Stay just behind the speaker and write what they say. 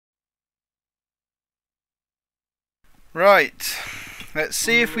Right, let's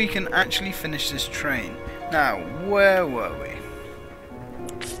see if we can actually finish this train. Now, where were we?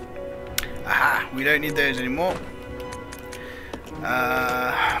 Aha, we don't need those anymore.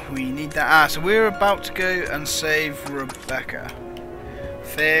 We need that. So we're about to go and save Rebecca.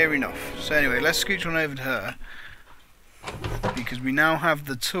 Fair enough. So anyway, let's scooch on over to her, because we now have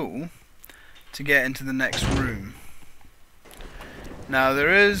the tool to get into the next room. Now there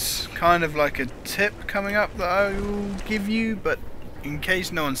is kind of like a tip coming up that I will give you, but in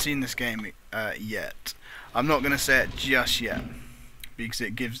case no one's seen this game yet, I'm not going to say it just yet, because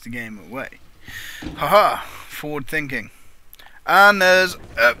it gives the game away. Haha, forward thinking. And there's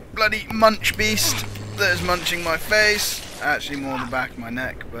a bloody munch beast that is munching my face, actually more the back of my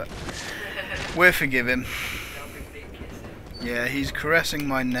neck, but we're forgiven. Yeah, he's caressing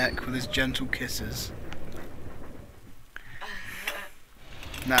my neck with his gentle kisses.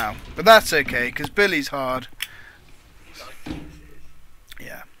 Now, but that's okay, because Billy's hard.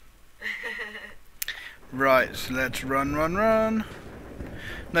 Yeah. Right, so let's run, run, run.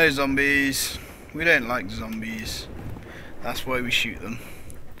 No zombies. We don't like zombies. That's why we shoot them.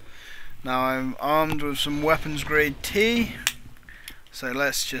 Now I'm armed with some weapons grade tea. So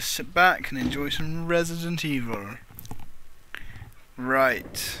let's just sit back and enjoy some Resident Evil.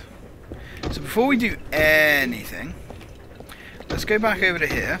 Right. So before we do anything, let's go back over to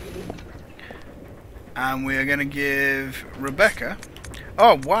here, and we're going to give Rebecca...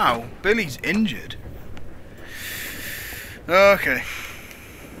 Oh wow, Billy's injured. Okay.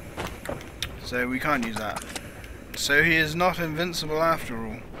 So we can't use that. So he is not invincible after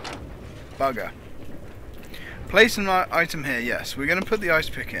all. Bugger. Place an item here, yes. We're going to put the ice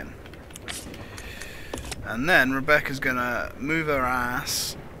pick in. And then Rebecca's going to move her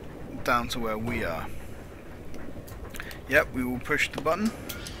ass down to where we are. Yep, we will push the button.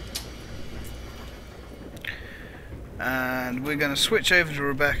 And we're going to switch over to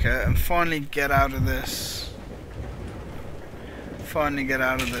Rebecca and finally get out of this.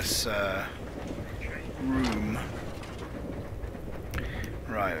 Room.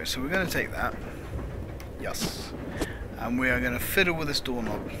 Right, so we're going to take that. Yes. And we are going to fiddle with this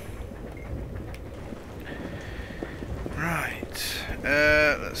doorknob. Right.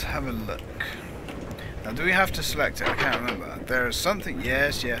 Let's have a look. Now, do we have to select it? I can't remember. There is something.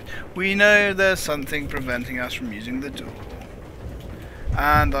 Yes, yes. We know there's something preventing us from using the door.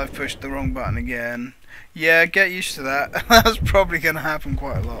 And I've pushed the wrong button again. Yeah, get used to that. That's probably going to happen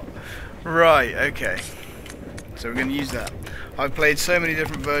quite a lot. Right, okay. So we're going to use that. I've played so many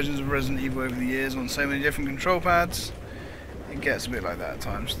different versions of Resident Evil over the years on so many different control pads. It gets a bit like that at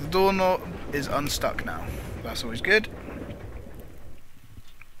times. The doorknob is unstuck now. That's always good.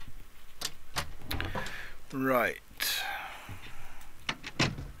 Right.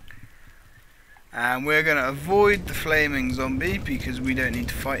 And we're going to avoid the flaming zombie because we don't need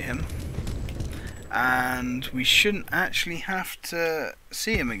to fight him. And we shouldn't actually have to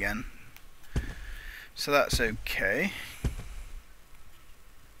see him again. So that's okay.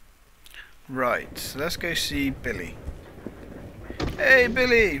 Right, so let's go see Billy. Hey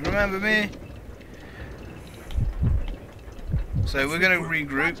Billy, remember me? So we're going to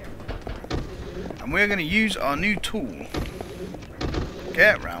regroup. And we're going to use our new tool.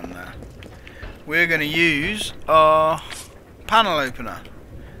 Get round there. We're going to use our panel opener,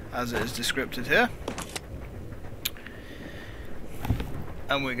 as it is descripted here.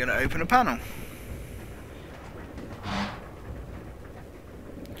 And we're going to open a panel.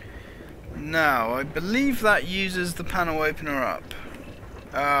 Now, I believe that uses the panel opener up.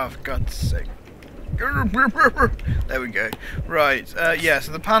 Ah, for God's sake. There we go. Right, yeah,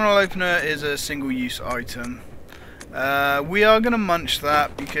 so the panel opener is a single-use item. We are going to munch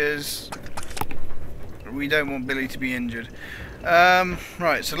that because we don't want Billy to be injured.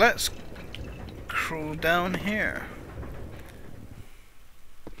 Right, so let's crawl down here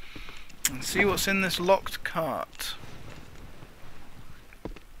and see what's in this locked cart.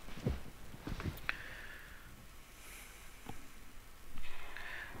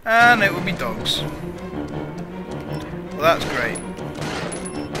 And it will be dogs. Well, that's great.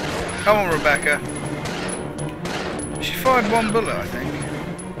 Come on, Rebecca. She fired one bullet, I think.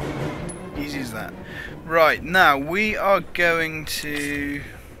 Easy as that. Right, now we are going to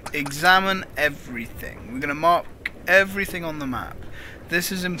examine everything. We're going to mark everything on the map.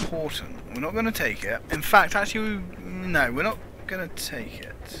 This is important. We're not going to take it. In fact, actually, no, we're not going to take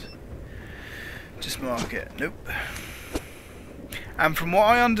it. Just mark it. Nope. And from what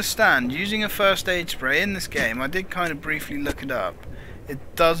I understand, using a first aid spray in this game, I did kind of briefly look it up,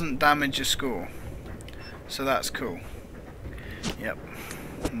 it doesn't damage your score. So that's cool. Yep.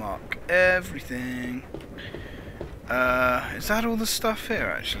 Mark everything. Is that all the stuff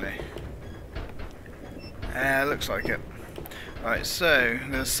here actually? Looks like it. Right, so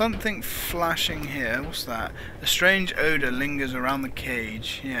there's something flashing here. What's that? A strange odour lingers around the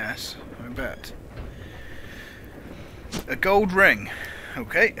cage. Yes, I bet. A gold ring.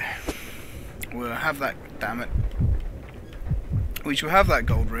 Okay. We'll have that, damn it. We shall have that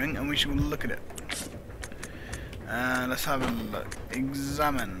gold ring and we shall look at it. Let's have a look.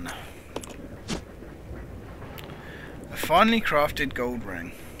 Examine. A finely crafted gold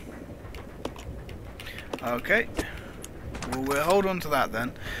ring. Okay. Well, we'll hold on to that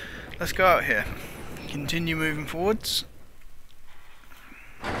then. Let's go out here. Continue moving forwards.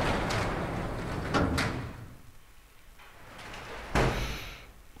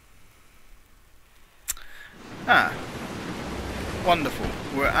 Ah. Wonderful.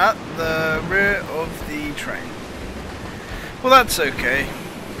 We're at the rear of the train. Well, that's okay.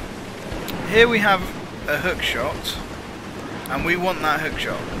 Here we have a hook shot. And we want that hook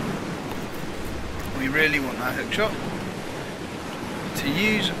shot. We really want that hook shot. To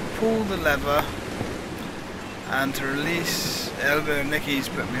use, pull the lever, and to release, elbow Nicky's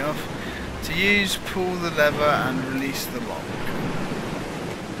put me off. To use, pull the lever and release the lock.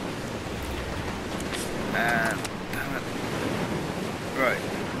 And, damn it. Right,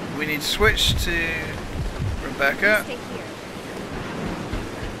 we need to switch to Rebecca.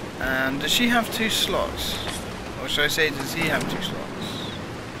 And does she have 2 slots? Or should I say, does he have 2 slots?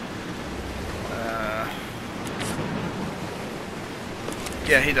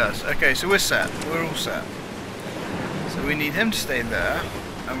 Yeah, he does. Okay, so we're set. We're all set. So we need him to stay there,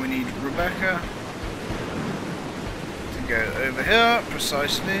 and we need Rebecca to go over here,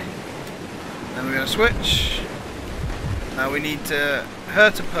 precisely. Then we're going to switch. Now we need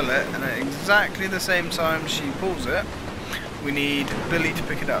her to pull it, and at exactly the same time she pulls it, we need Billy to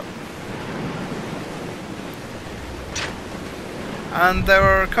pick it up. And there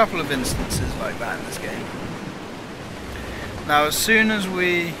are a couple of instances like that in this game. Now as soon as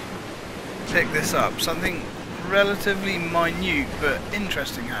we pick this up, something relatively minute but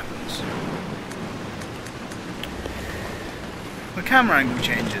interesting happens. The camera angle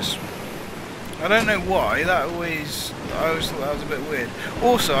changes. I don't know why, I always thought that was a bit weird.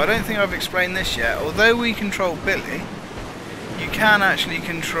 Also, I don't think I've explained this yet, although we control Billy, you can actually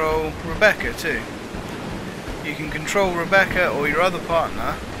control Rebecca too. You can control Rebecca or your other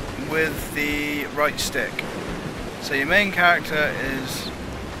partner with the right stick. So your main character is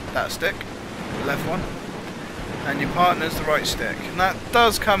that stick, the left one, and your partner's the right stick. And that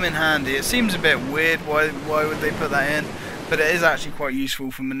does come in handy. It seems a bit weird, why would they put that in? But it is actually quite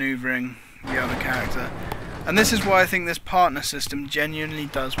useful for manoeuvring the other character. And this is why I think this partner system genuinely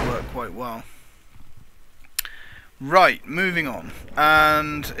does work quite well. Right, moving on.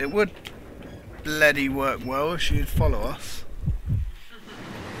 And it would bloody work well if she'd follow us.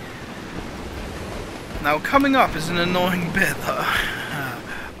 Now coming up is an annoying bit that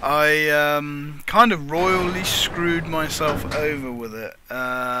I kind of royally screwed myself over with it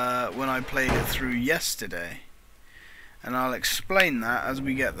when I played it through yesterday, and I'll explain that as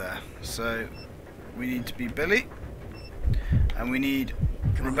we get there. So we need to be Billy and we need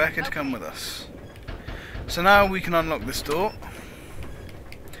Rebecca to come with us. So now we can unlock this door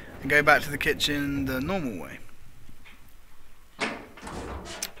and go back to the kitchen the normal way.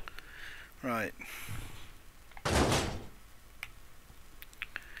 Right.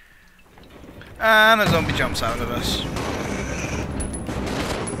 And a zombie jumps out at us.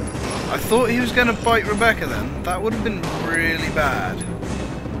 I thought he was going to bite Rebecca then. That would have been really bad.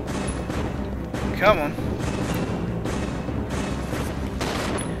 Come on.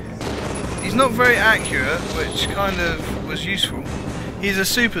 He's not very accurate, which kind of was useful. He's a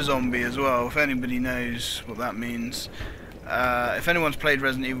super zombie as well, if anybody knows what that means. If anyone's played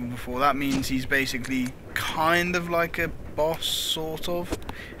Resident Evil before, that means he's basically kind of like a boss, sort of,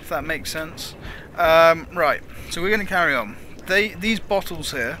 if that makes sense. Right, so we're going to carry on. These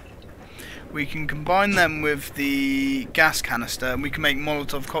bottles here, we can combine them with the gas canister and we can make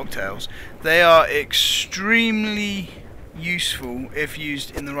Molotov cocktails. They are extremely useful if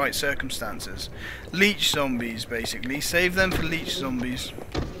used in the right circumstances. Leech zombies, basically. Save them for leech zombies.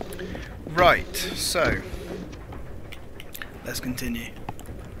 Right, so let's continue.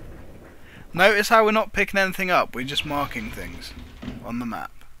 Notice how we're not picking anything up, we're just marking things on the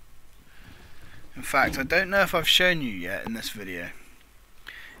map. In fact, I don't know if I've shown you yet in this video.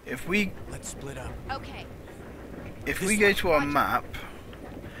 If we split up. Okay. If we go to our map,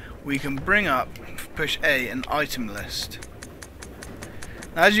 we can bring up, push A, an item list.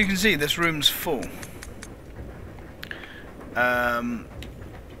 Now, as you can see, this room's full.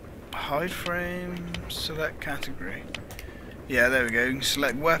 hide frame, select category. Yeah, there we go. You can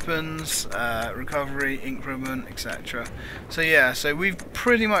select weapons, recovery, increment, etc. So yeah, so we've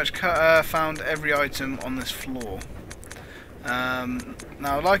pretty much found every item on this floor.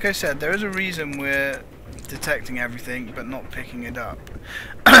 Now, like I said, there is a reason we're detecting everything but not picking it up.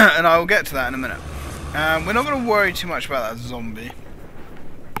 And I will get to that in a minute. We're not going to worry too much about that zombie,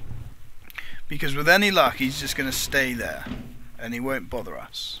 because with any luck he's just going to stay there and he won't bother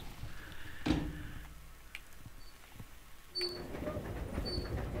us.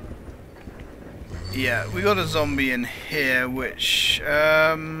 Yeah, we got a zombie in here which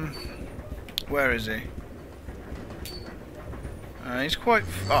where is he? He's quite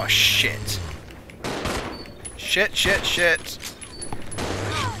oh shit. Shit.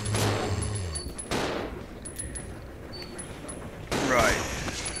 Right.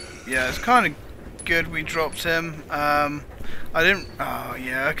 Yeah, it's kind of good we dropped him. I didn't... Oh,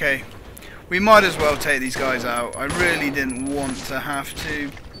 yeah, okay. We might as well take these guys out. I really didn't want to have to,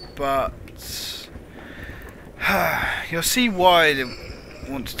 but... You'll see why I didn't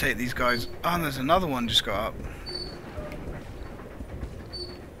want to take these guys... Oh, and there's another one just got up.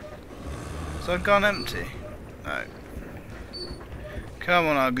 So I've gone empty? No. Come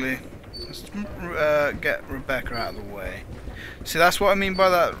on, ugly. Let's get Rebecca out of the way. See, that's what I mean by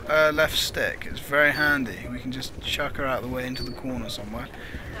that left stick. It's very handy. We can just chuck her out of the way into the corner somewhere.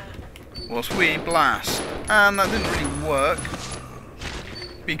 Whilst we blast. And that didn't really work,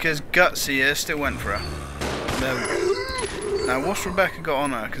 because Gutsy here still went for her. There we go. Now, what's Rebecca got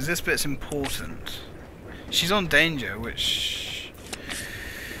on her? Because this bit's important. She's on danger, which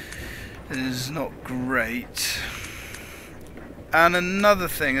is not great. And another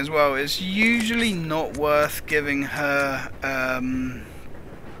thing as well, it's usually not worth giving her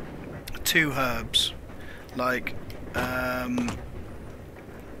 2 herbs. Like, I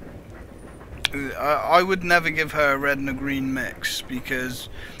would never give her a red and a green mix, because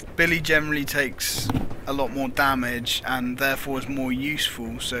Billy generally takes a lot more damage and therefore is more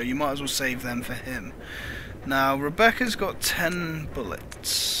useful, so you might as well save them for him. Now, Rebecca's got 10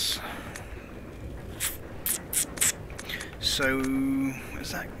 bullets. So,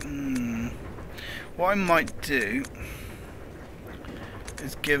 is that... What I might do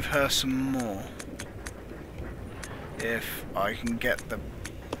is give her some more. If I can get the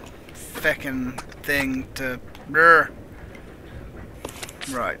feckin' thing to...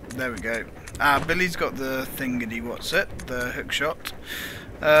 Right, there we go. Billy's got the thingity, what's it? The hook shot.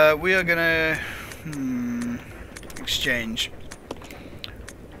 We are gonna... exchange.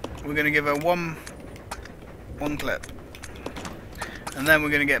 We're gonna give her one clip. And then we're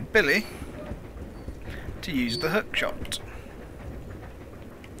going to get Billy to use the hook shot.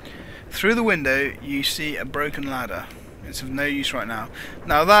 Through the window you see a broken ladder. It's of no use right now.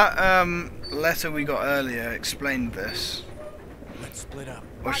 Now that letter we got earlier explained this. Let's split up.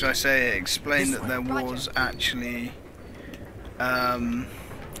 Or should I say it explained that there was actually a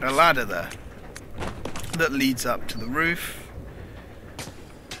ladder there that leads up to the roof.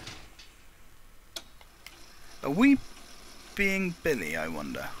 Are we being Billy, I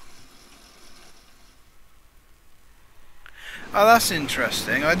wonder? Oh, that's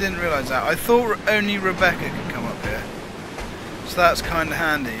interesting. I didn't realise that. I thought only Rebecca could come up here. So that's kind of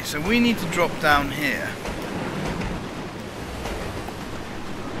handy. So we need to drop down here.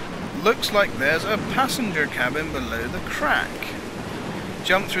 Looks like there's a passenger cabin below the crack.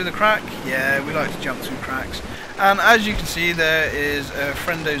 Jump through the crack? Yeah, we like to jump through cracks. And as you can see, there is a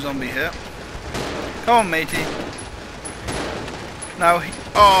friendo zombie here. Come on, matey. Now,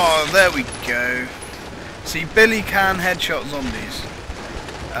 oh, there we go. See, Billy can headshot zombies,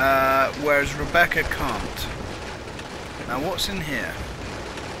 whereas Rebecca can't. Now, what's in here?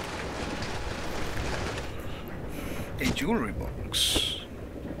 A jewellery box.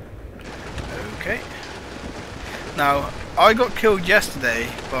 Okay. Now, I got killed yesterday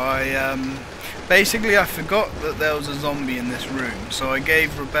by, basically I forgot that there was a zombie in this room, so I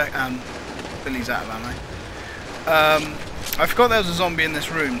gave Rebecca, and Billy's out of ammo. I forgot there was a zombie in this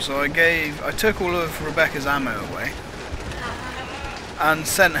room, so I took all of Rebecca's ammo away and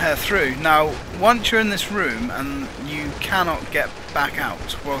sent her through. Now, once you're in this room, and you cannot get back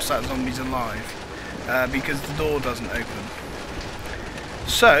out whilst that zombie's alive, because the door doesn't open.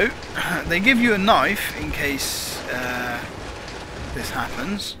 So, they give you a knife in case this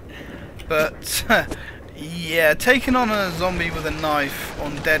happens, but yeah, taking on a zombie with a knife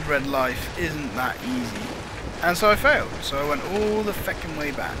on dead red life isn't that easy. And so I failed, so I went all the feckin'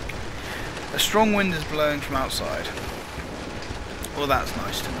 way back. A strong wind is blowing from outside. Well, that's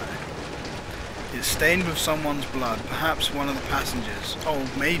nice to know. It's stained with someone's blood, perhaps one of the passengers. Oh,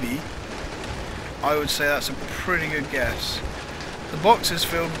 maybe. I would say that's a pretty good guess. The box is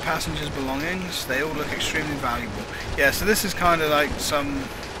filled with passengers' belongings. They all look extremely valuable. Yeah, so this is kind of like some...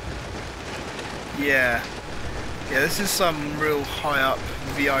 Yeah, this is some real high up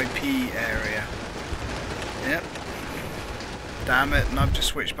VIP area. Yep. Damn it, and I've just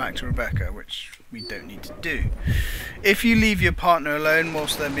switched back to Rebecca, which we don't need to do. If you leave your partner alone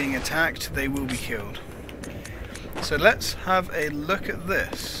whilst they're being attacked, they will be killed. So let's have a look at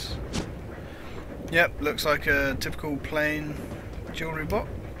this. Yep, looks like a typical plain jewellery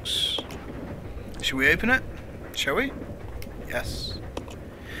box. Shall we open it? Shall we? Yes.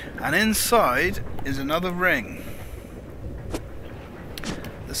 And inside is another ring.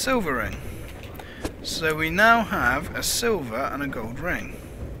 The silver ring. So we now have a silver and a gold ring.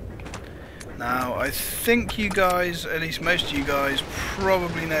 Now I think you guys, at least most of you guys,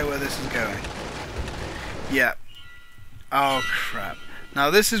 probably know where this is going. Yeah. Oh crap.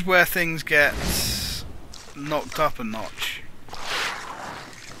 Now this is where things get knocked up a notch.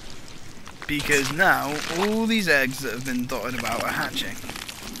 Because now all these eggs that have been dotted about are hatching.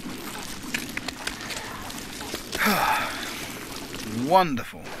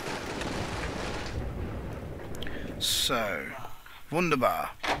 Wonderful. So,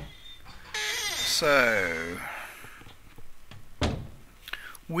 wunderbar. So,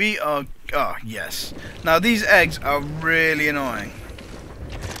 we are... Oh, yes. Now, these eggs are really annoying.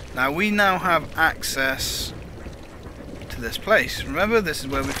 Now, we now have access to this place. Remember, this is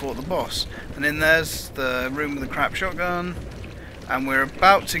where we fought the boss. And then there's the room with the crap shotgun. And we're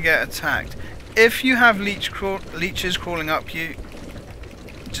about to get attacked. If you have leeches crawling up you,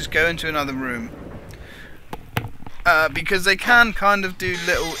 just go into another room. Because they can kind of do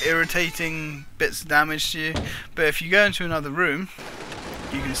little irritating bits of damage to you. But if you go into another room,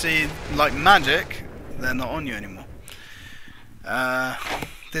 you can see, like magic, they're not on you anymore.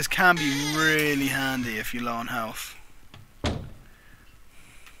 This can be really handy if you're low on health.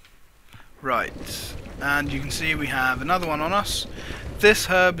 Right, and you can see we have another one on us. This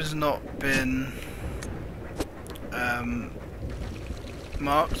herb has not been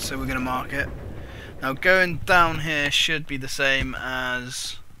marked, so we're going to mark it. Now going down here should be the same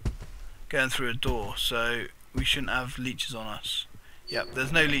as going through a door, so we shouldn't have leeches on us. Yep,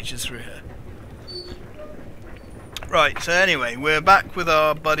 there's no leeches through here. Right, so anyway, we're back with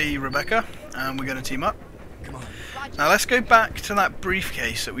our buddy Rebecca, and we're going to team up. Come on. Now let's go back to that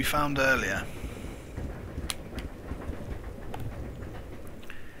briefcase that we found earlier.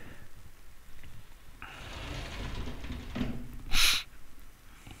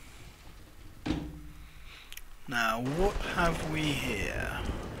 Now, what have we here?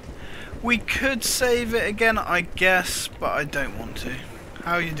 We could save it again, I guess, but I don't want to.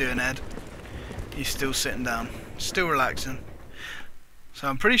 How are you doing, Ed? He's still sitting down, still relaxing. So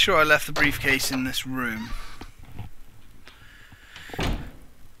I'm pretty sure I left the briefcase in this room.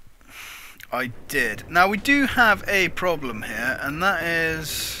 I did. Now we do have a problem here, and that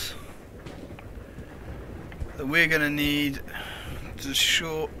is that we're going to need to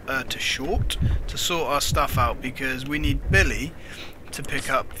sort our stuff out, because we need Billy to pick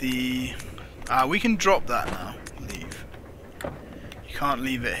up the... we can drop that now. Leave. You can't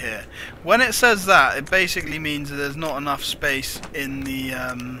leave it here. When it says that, it basically means that there's not enough space in the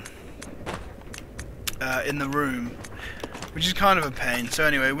room, which is kind of a pain. So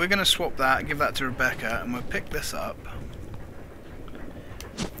anyway, we're going to swap that, give that to Rebecca, and we'll pick this up.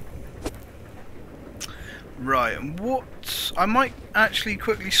 Right, and what... I might actually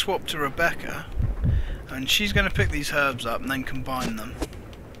quickly swap to Rebecca, and she's going to pick these herbs up and then combine them,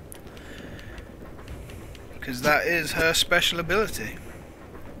 because that is her special ability.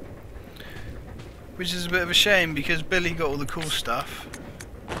 Which is a bit of a shame, because Billy got all the cool stuff.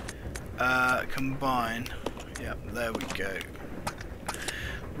 Combine. Yep, there we go.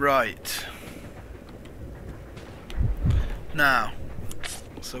 Right. Now,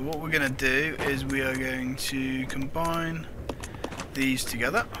 so what we're going to do is we are going to combine these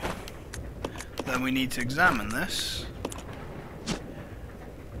together. Then we need to examine this.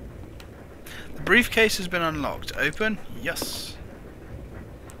 The briefcase has been unlocked. Open? Yes.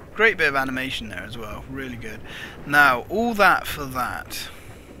 Great bit of animation there as well. Really good. Now, all that for that.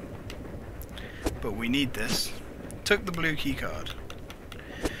 But we need this. Took the blue key card.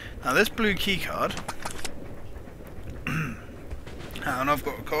 Now this blue key card... Hang on, I've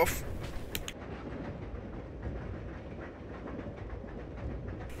got a cough.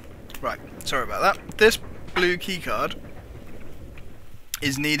 Right, sorry about that. This blue key card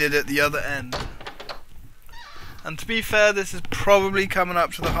is needed at the other end. And to be fair, this is probably coming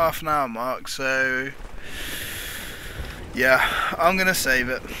up to the half-an-hour mark, so... yeah, I'm going to save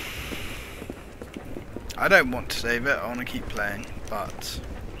it. I don't want to save it, I want to keep playing, but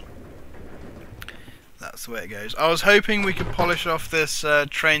that's the way it goes. I was hoping we could polish off this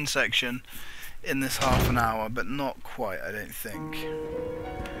train section in this half an hour, but not quite, I don't think.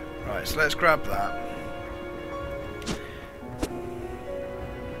 Right, so let's grab that.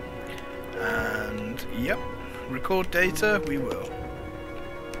 And, yep, record data, we will.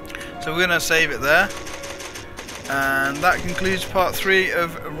 So we're going to save it there. And that concludes part 3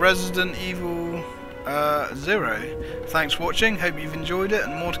 of Resident Evil 0. Thanks for watching, hope you've enjoyed it,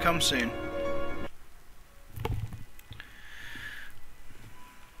 and more to come soon.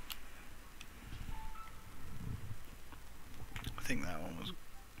 I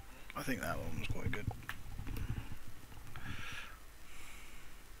think that one was quite good.